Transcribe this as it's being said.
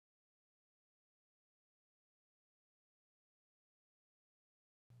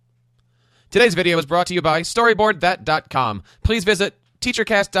Today's video is brought to you by StoryboardThat.com. Please visit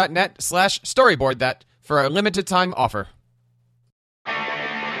teachercast.net/storyboardthat for a limited time offer.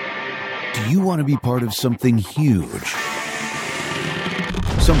 Do you want to be part of something huge?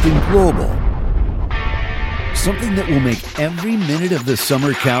 Something global? Something that will make every minute of the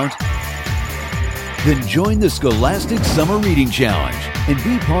summer count? Then join the Scholastic Summer Reading Challenge and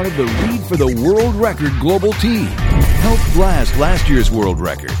be part of the Read for the World Record global team. Help blast last year's world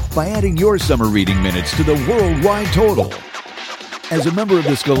record by adding your summer reading minutes to the worldwide total. As a member of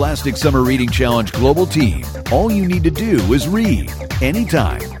the Scholastic Summer Reading Challenge global team, all you need to do is read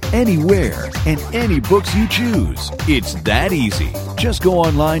anytime, anywhere, and any books you choose. It's that easy. Just go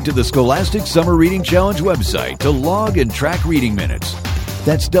online to the Scholastic Summer Reading Challenge website to log and track reading minutes.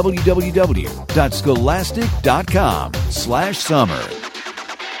 That's www.scholastic.com/summer.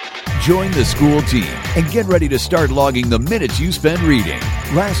 Join the school team and get ready to start logging the minutes you spend reading.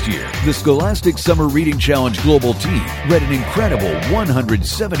 Last year, the Scholastic Summer Reading Challenge global team read an incredible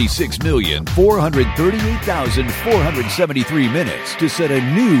 176,438,473 minutes to set a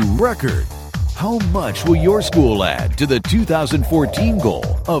new record. How much will your school add to the 2014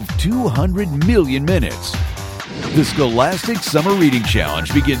 goal of 200 million minutes? The Scholastic Summer Reading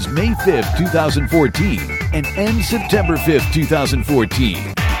Challenge begins May 5th, 2014 and ends September 5th,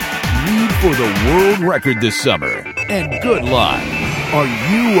 2014. Read for the world record this summer, and good luck. Are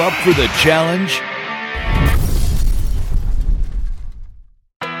you up for the challenge?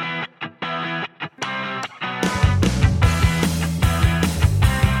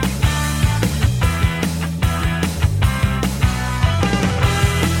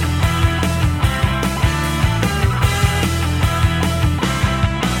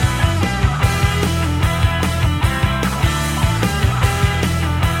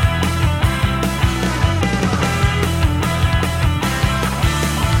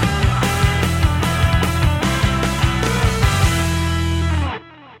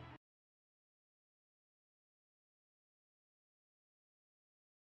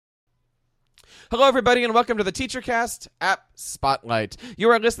 Hello, everybody, and welcome to the TeacherCast App Spotlight. You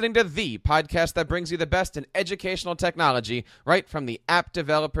are listening to the podcast that brings you the best in educational technology right from the app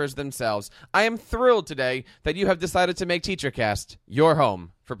developers themselves. I am thrilled today that you have decided to make TeacherCast your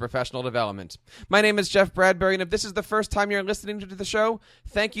home for professional development. My name is Jeff Bradbury, and if this is the first time you're listening to the show,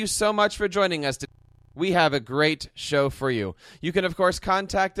 thank you so much for joining us today. We have a great show for you. You can, of course,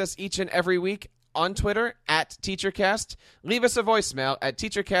 contact us each and every week on Twitter at TeacherCast. Leave us a voicemail at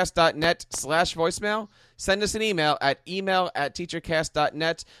teachercast.net/voicemail. Send us an email at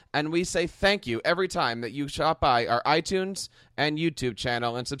email@teachercast.net. And we say thank you every time that you stop by our iTunes and YouTube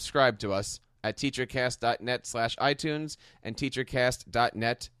channel and subscribe to us at teachercast.net/iTunes and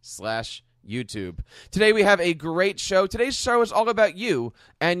teachercast.net/YouTube. Today we have a great show. Today's show is all about you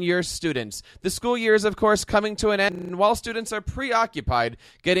and your students. The school year is, of course, coming to an end, and while students are preoccupied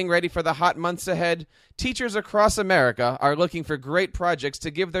getting ready for the hot months ahead, teachers across America are looking for great projects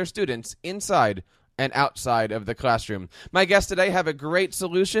to give their students inside and outside of the classroom. My guests today have a great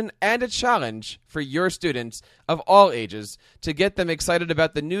solution and a challenge for your students of all ages to get them excited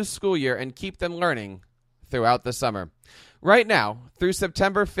about the new school year and keep them learning throughout the summer. Right now, through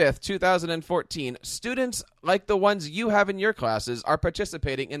September 5th, 2014, students like the ones you have in your classes are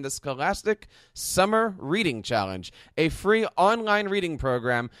participating in the Scholastic Summer Reading Challenge, a free online reading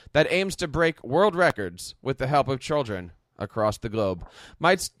program that aims to break world records with the help of children across the globe.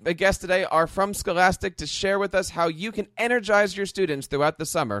 My guests today are from Scholastic to share with us how you can energize your students throughout the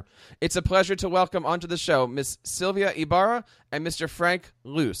summer. It's a pleasure to welcome onto the show Ms. Sylvia Ibarra and Mr. Frank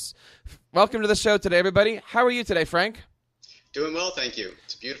Luce. Welcome to the show today, everybody. How are you today, Frank? Doing well, thank you.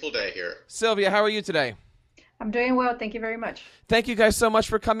 It's a beautiful day here. Sylvia, how are you today? I'm doing well. Thank you very much. Thank you guys so much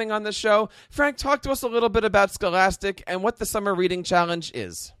for coming on the show. Frank, talk to us a little bit about Scholastic and what the Summer Reading Challenge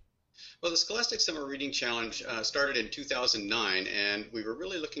is. Well, the Scholastic Summer Reading Challenge started in 2009, and we were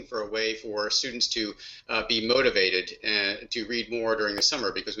really looking for a way for students to be motivated and to read more during the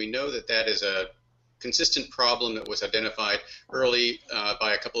summer, because we know that that is a consistent problem that was identified early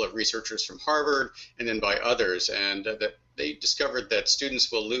by a couple of researchers from Harvard and then by others, and that they discovered that students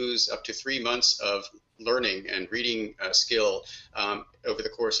will lose up to 3 months of learning and reading skill over the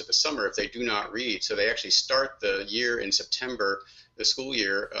course of the summer if they do not read. So they actually start the year in September, the school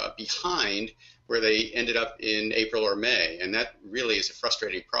year, behind where they ended up in April or May, and that really is a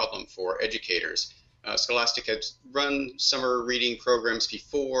frustrating problem for educators. Scholastic had run summer reading programs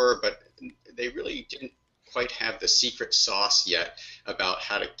before, but they really didn't quite have the secret sauce yet about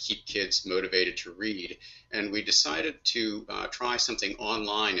how to keep kids motivated to read. And we decided to try something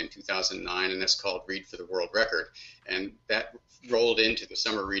online in 2009, and that's called Read for the World Record. And that rolled into the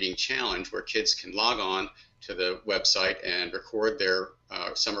Summer Reading Challenge, where kids can log on to the website and record their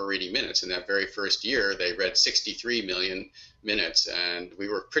summer reading minutes. In that very first year, they read 63 million minutes, and we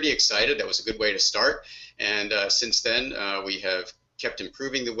were pretty excited. That was a good way to start. And since then, we have kept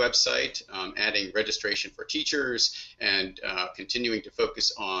improving the website, adding registration for teachers, and continuing to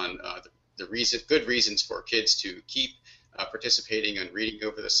focus on good reasons for kids to keep participating and reading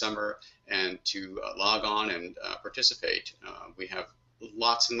over the summer and to log on and participate. We have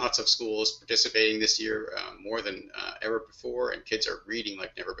lots and lots of schools participating this year, more than ever before, and kids are reading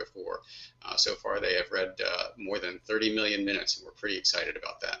like never before. So far, they have read more than 30 million minutes, and we're pretty excited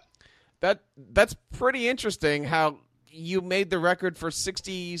about that. That's pretty interesting how you made the record for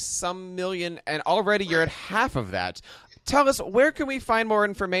 60-some million, and already you're at half of that. Tell us, where can we find more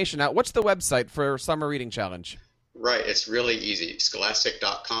information? What's the website for Summer Reading Challenge? Right, it's really easy.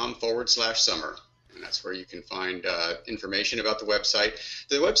 Scholastic.com/summer. And that's where you can find information about the website.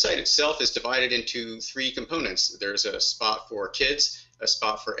 The website itself is divided into 3 components. There's a spot for kids, a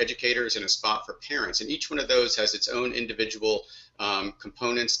spot for educators, and a spot for parents. And each one of those has its own individual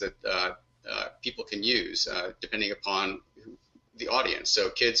components that people can use depending upon the audience. So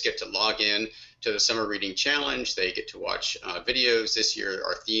kids get to log in to the Summer Reading Challenge. They get to watch videos. This year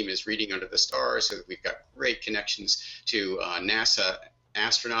our theme is Reading Under the Stars, so we've got great connections to NASA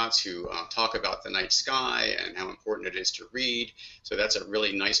astronauts who talk about the night sky and how important it is to read. So that's a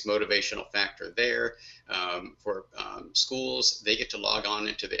really nice motivational factor there. For schools, they get to log on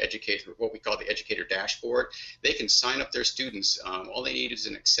into the educator, what we call the educator dashboard. They can sign up their students. All they need is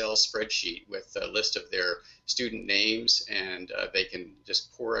an Excel spreadsheet with a list of their student names, and they can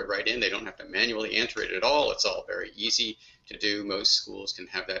just pour it right in. They don't have to manually enter it at all. It's all very easy to do. Most schools can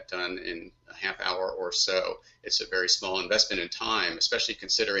have that done in a half hour or so. It's a very small investment in time, especially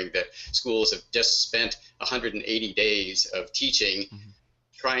considering that schools have just spent 180 days of teaching,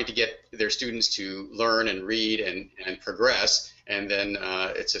 trying to get their students to learn and read and progress. And then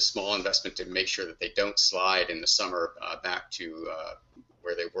it's a small investment to make sure that they don't slide in the summer back to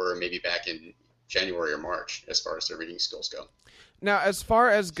where they were maybe back in January or March as far as their reading skills go. Now, as far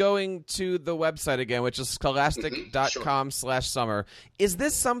as going to the website again, which is scholastic.com/summer, is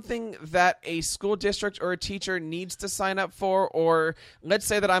this something that a school district or a teacher needs to sign up for? Or let's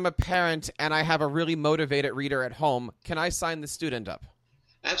say that I'm a parent and I have a really motivated reader at home. Can I sign the student up?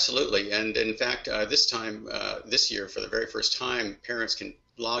 Absolutely. And in fact, this year, for the very first time, parents can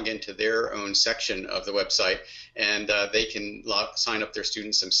log into their own section of the website, and they can sign up their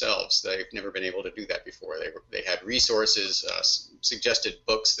students themselves. They've never been able to do that before. They had resources, suggested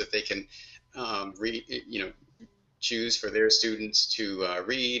books that they can choose for their students to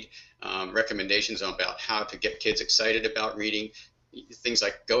read, recommendations about how to get kids excited about reading. Things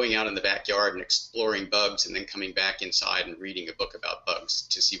like going out in the backyard and exploring bugs and then coming back inside and reading a book about bugs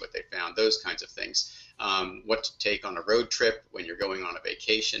to see what they found, those kinds of things. What to take on a road trip when you're going on a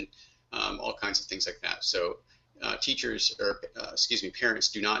vacation, all kinds of things like that. So parents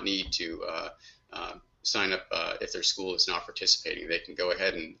do not need to sign up if their school is not participating. They can go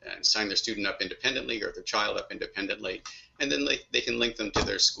ahead and sign their student up independently or their child up independently, and then they can link them to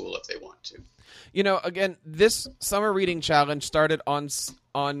their school if they want to. You know, again, this Summer Reading Challenge started on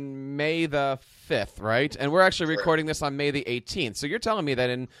May the 5th, right? And we're actually recording this on May the 18th. So you're telling me that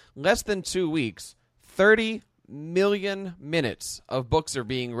in less than 2 weeks, 30 million minutes of books are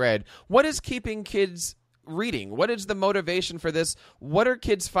being read. What is keeping kids reading? What is the motivation for this? What are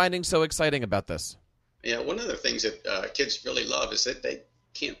kids finding so exciting about this? Yeah, one of the things that kids really love is that they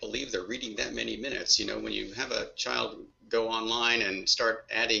can't believe they're reading that many minutes. You know, when you have a child go online and start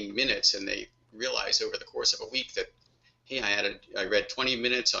adding minutes, and they realize over the course of a week that, hey, I read 20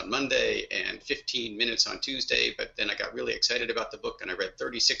 minutes on Monday and 15 minutes on Tuesday, but then I got really excited about the book and I read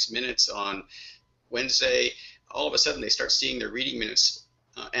 36 minutes on Wednesday. All of a sudden, they start seeing their reading minutes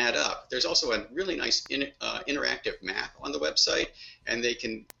add up. There's also a really nice interactive map on the website, and they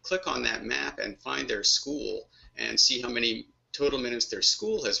can click on that map and find their school and see how many total minutes their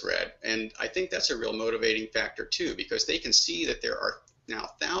school has read. And I think that's a real motivating factor too, because they can see that there are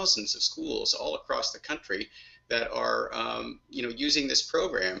now thousands of schools all across the country that are using this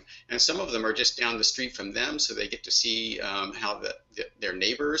program, and some of them are just down the street from them, so they get to see how their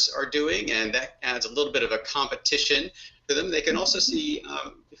neighbors are doing, and that adds a little bit of a competition to them. They can also see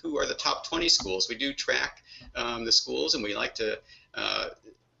who are the top 20 schools. We do track the schools, and we like to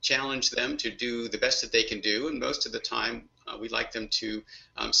challenge them to do the best that they can do, and most of the time We like them to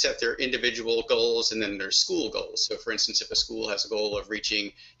set their individual goals and then their school goals. So, for instance, if a school has a goal of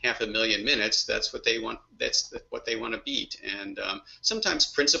reaching 500,000 minutes, that's what they want. That's what they want to beat. And sometimes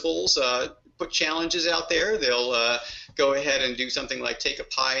principals put challenges out there. They'll go ahead and do something like take a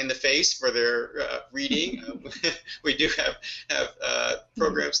pie in the face for their reading. We do have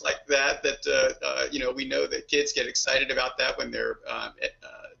programs like that. We know that kids get excited about that when their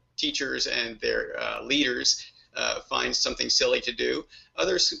teachers and their leaders find something silly to do.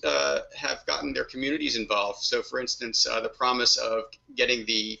 Others have gotten their communities involved. So, for instance, the promise of getting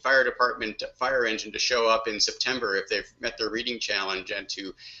the fire department fire engine to show up in September if they've met their reading challenge, and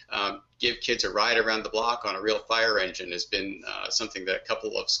to give kids a ride around the block on a real fire engine has been something that a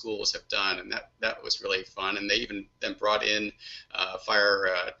couple of schools have done, and that was really fun. And they even then brought in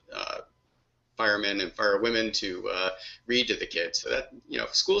firemen and firewomen to read to the kids. So that,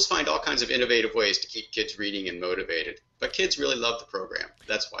 schools find all kinds of innovative ways to keep kids reading and motivated. But kids really love the program.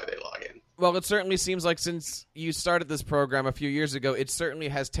 That's why they log in. Well, it certainly seems like since you started this program a few years ago, it certainly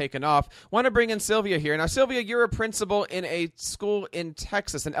has taken off. Want to bring in Sylvia here. Now, Sylvia, you're a principal in a school in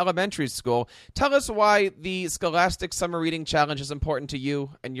Texas, an elementary school. Tell us why the Scholastic Summer Reading Challenge is important to you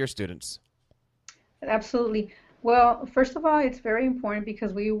and your students. Absolutely. Well, first of all, it's very important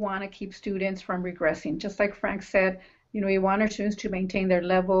because we want to keep students from regressing. Just like Frank said, we want our students to maintain their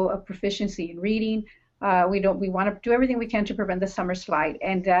level of proficiency in reading. We want to do everything we can to prevent the summer slide,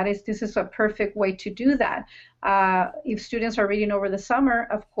 and this is a perfect way to do that. If students are reading over the summer,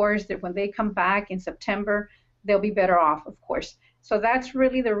 of course, that when they come back in September, they'll be better off, of course. So that's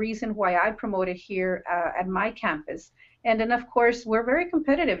really the reason why I promote it here at my campus. And then, of course, we're very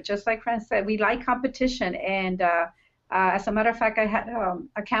competitive. Just like Frank said, we like competition. And as a matter of fact, I had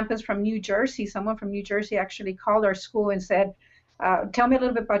a campus from New Jersey. Someone from New Jersey actually called our school and said, tell me a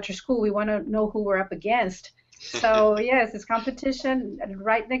little bit about your school. We want to know who we're up against. So, yes, it's competition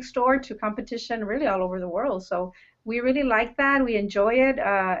right next door to competition really all over the world. So we really like that. We enjoy it.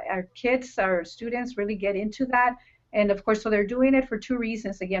 Our kids, our students really get into that. And, of course, so they're doing it for two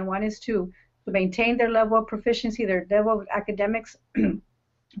reasons. Again, one is to maintain their level of proficiency, their level of academics,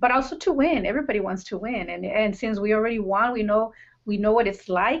 but also to win. Everybody wants to win. And since we already won, we know what it's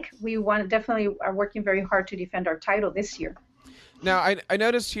like. We definitely are working very hard to defend our title this year. Now, I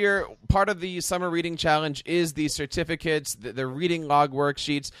noticed here part of the Summer Reading Challenge is the certificates, the reading log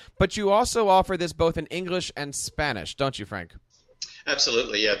worksheets, but you also offer this both in English and Spanish, don't you, Frank?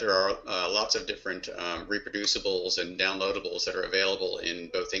 Absolutely, yeah. There are lots of different reproducibles and downloadables that are available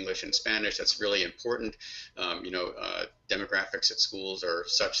in both English and Spanish. That's really important. Demographics at schools are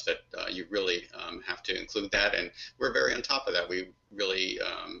such that you really have to include that, and we're very on top of that. We really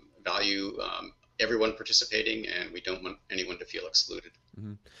value everyone participating, and we don't want anyone to feel excluded.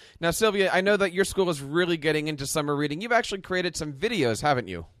 Mm-hmm. Now, Sylvia, I know that your school is really getting into summer reading. You've actually created some videos, haven't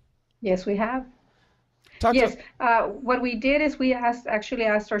you? Yes, we have. What we did is we actually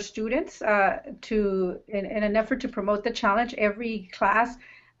asked our students in an effort to promote the challenge. Every class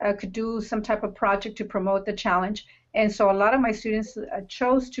could do some type of project to promote the challenge. And so a lot of my students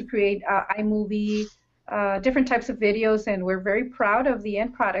chose to create iMovie, different types of videos, and we're very proud of the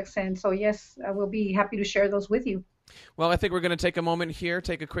end products. And so, yes, we'll be happy to share those with you. Well, I think we're going to take a moment here,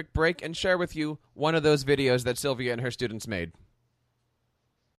 take a quick break, and share with you one of those videos that Sylvia and her students made.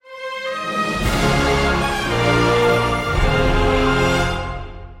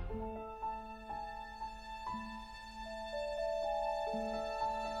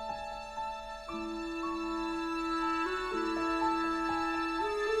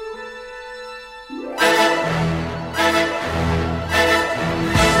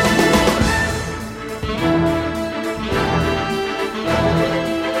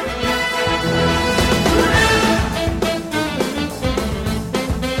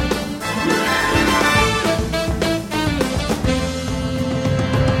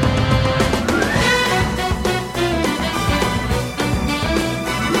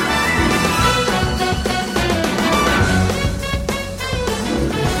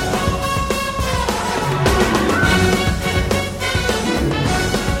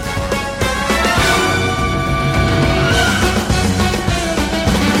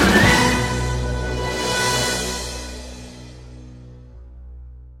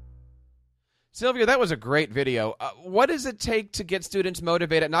 Sylvia, that was a great video. What does it take to get students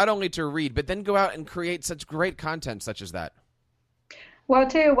motivated not only to read, but then go out and create such great content such as that? Well, I'll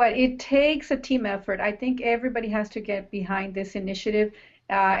tell you what, it takes a team effort. I think everybody has to get behind this initiative,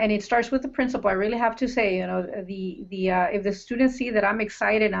 and it starts with the principal. I really have to say, if the students see that I'm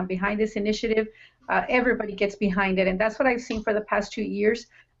excited, I'm behind this initiative, everybody gets behind it, and that's what I've seen for the past 2 years.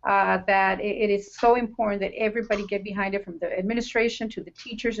 that it is so important that everybody get behind it, from the administration to the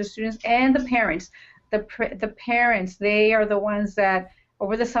teachers, the students, and the parents. The parents, they are the ones that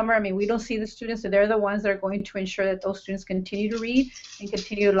over the summer, I mean, we don't see the students, so they're the ones that are going to ensure that those students continue to read and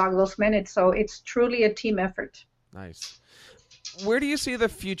continue to log those minutes. So it's truly a team effort. Nice. Where do you see the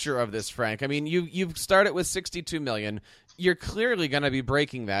future of this, Frank? I mean, you've started with 62 million. You're clearly going to be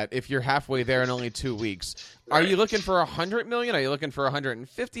breaking that if you're halfway there in only 2 weeks. Are you looking for 100 million? Are you looking for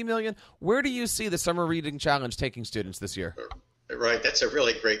 150 million? Where do you see the Summer Reading Challenge taking students this year? Right. That's a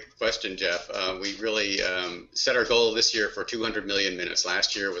really great question, Jeff. We really set our goal this year for 200 million minutes.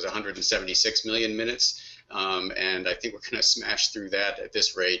 Last year was 176 million minutes, and I think we're going to smash through that at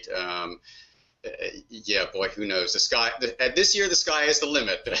this rate. Yeah, boy, who knows? This year, the sky is the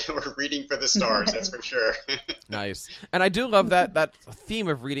limit. We're reading for the stars, that's for sure. Nice. And I do love that theme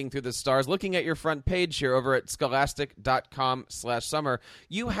of reading through the stars. Looking at your front page here over at scholastic.com/summer,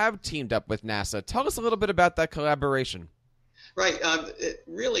 you have teamed up with NASA. Tell us a little bit about that collaboration. Right.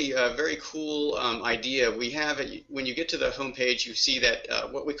 Really a very cool idea. We have, when you get to the homepage, you see that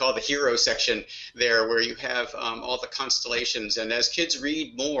what we call the hero section there, where you have all the constellations. And as kids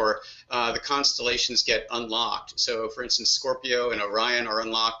read more, the constellations get unlocked. So, for instance, Scorpio and Orion are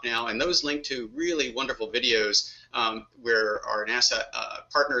unlocked now, and those link to really wonderful videos where our NASA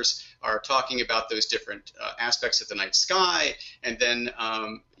partners are talking about those different aspects of the night sky, and then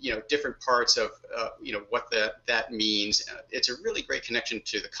different parts of what that means. It's a really great connection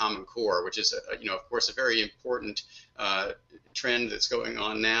to the Common Core, which is of course a very important trend that's going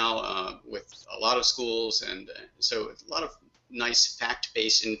on now with a lot of schools, and so a lot of nice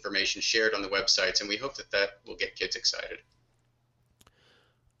fact-based information shared on the websites, and we hope that will get kids excited.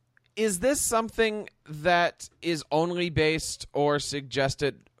 Is this something that is only based or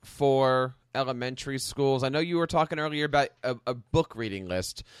suggested for elementary schools? I know you were talking earlier about a book reading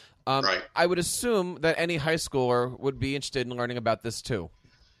list. Right. I would assume that any high schooler would be interested in learning about this too.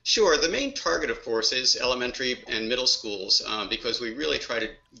 Sure. The main target, of course, is elementary and middle schools because we really try to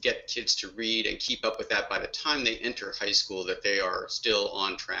get kids to read and keep up with that by the time they enter high school, that they are still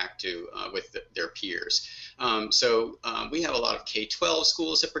on track to with their peers. So we have a lot of K-12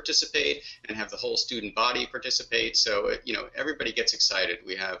 schools that participate and have the whole student body participate. So, everybody gets excited.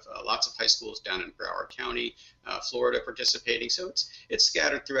 We have lots of high schools down in Broward County, Florida participating. So it's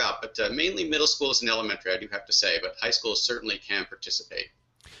scattered throughout, but mainly middle schools and elementary, I do have to say, but high schools certainly can participate.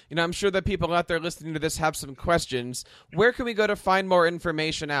 I'm sure that people out there listening to this have some questions. Where can we go to find more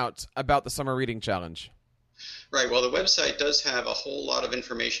information out about the Summer Reading Challenge? Right. Well, the website does have a whole lot of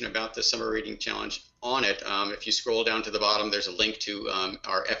information about the Summer Reading Challenge on it. If you scroll down to the bottom, there's a link to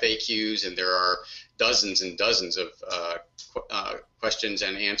our FAQs, and there are dozens and dozens of questions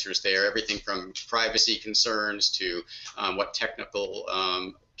and answers there, everything from privacy concerns to what technical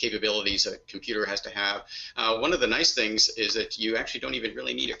capabilities a computer has to have. One of the nice things is that you actually don't even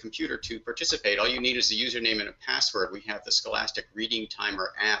really need a computer to participate. All you need is a username and a password. We have the Scholastic Reading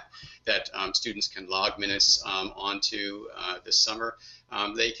Timer app that students can log minutes onto this summer.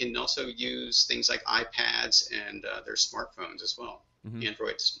 They can also use things like iPads and their smartphones as well,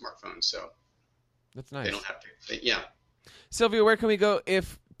 Android smartphones. So that's nice. They don't have to. Yeah. Sylvia, where can we go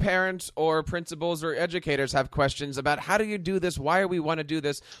if parents or principals or educators have questions about how do you do this, why do we want to do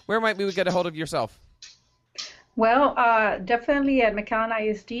this? Where might we get a hold of yourself? Well, definitely at McAllen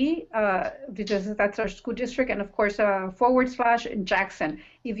ISD, because that's our school district, and of course / Jackson.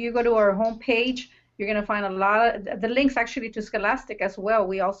 If you go to our homepage, you're going to find a lot of the links actually to Scholastic as well.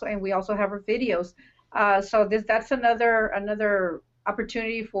 We also have our videos. So that's another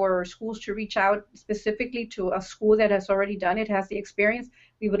opportunity for schools to reach out specifically to a school that has already done it, has the experience.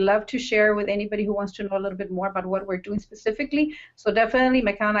 We would love to share with anybody who wants to know a little bit more about what we're doing specifically. So definitely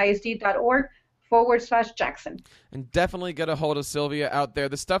McAllenISD.org / Jackson. And definitely get a hold of Sylvia out there.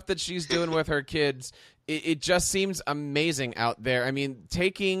 The stuff that she's doing with her kids, it just seems amazing out there. I mean,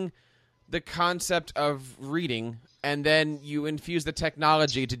 taking the concept of reading and then you infuse the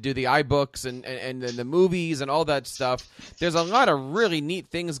technology to do the iBooks and the movies and all that stuff. There's a lot of really neat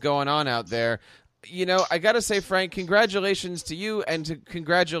things going on out there. I got to say, Frank, congratulations to you and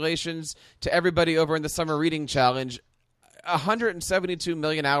congratulations to everybody over in the Summer Reading Challenge. 172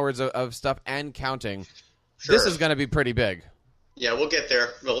 million hours of stuff and counting. Sure. This is going to be pretty big. Yeah, we'll get there.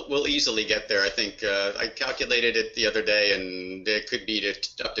 We'll easily get there. I think I calculated it the other day, and it could be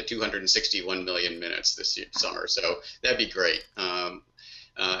up to 261 million minutes this summer. So that'd be great.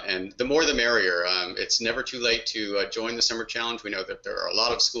 And the more the merrier. It's never too late to join the Summer Challenge. We know that there are a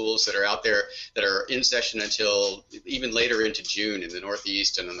lot of schools that are out there that are in session until even later into June in the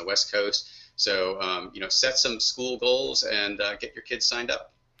Northeast and on the West Coast. So, set some school goals and get your kids signed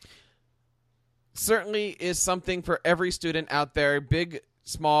up. certainly is something for every student out there, big,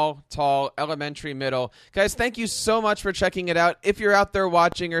 small, tall, elementary, middle. Guys, thank you so much for checking it out. If you're out there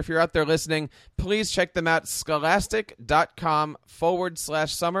watching or if you're out there listening, please check them out,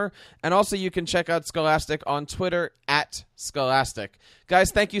 scholastic.com/summer. And also you can check out Scholastic on Twitter @Scholastic.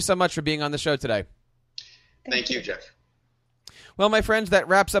 Guys, thank you so much for being on the show today. Thank you, Jeff. Well, my friends, that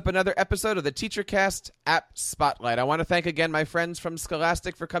wraps up another episode of the TeacherCast App Spotlight. I want to thank again my friends from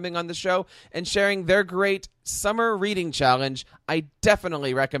Scholastic for coming on the show and sharing their great summer reading challenge. I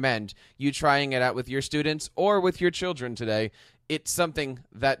definitely recommend you trying it out with your students or with your children today. It's something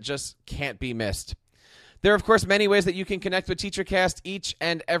that just can't be missed. There are, of course, many ways that you can connect with TeacherCast each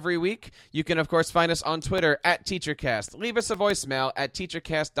and every week. You can, of course, find us on Twitter @TeacherCast. Leave us a voicemail at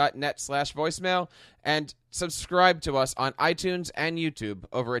teachercast.net/voicemail and subscribe to us on iTunes and YouTube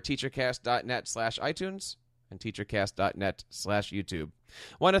over at teachercast.net/iTunes and teachercast.net/YouTube.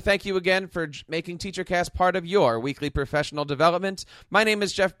 Want to thank you again for making TeacherCast part of your weekly professional development. My name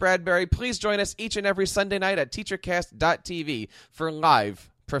is Jeff Bradbury. Please join us each and every Sunday night at teachercast.tv for live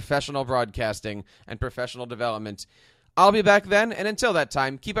professional broadcasting and professional development. I'll be back then, and until that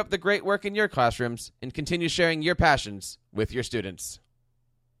time, keep up the great work in your classrooms and continue sharing your passions with your students.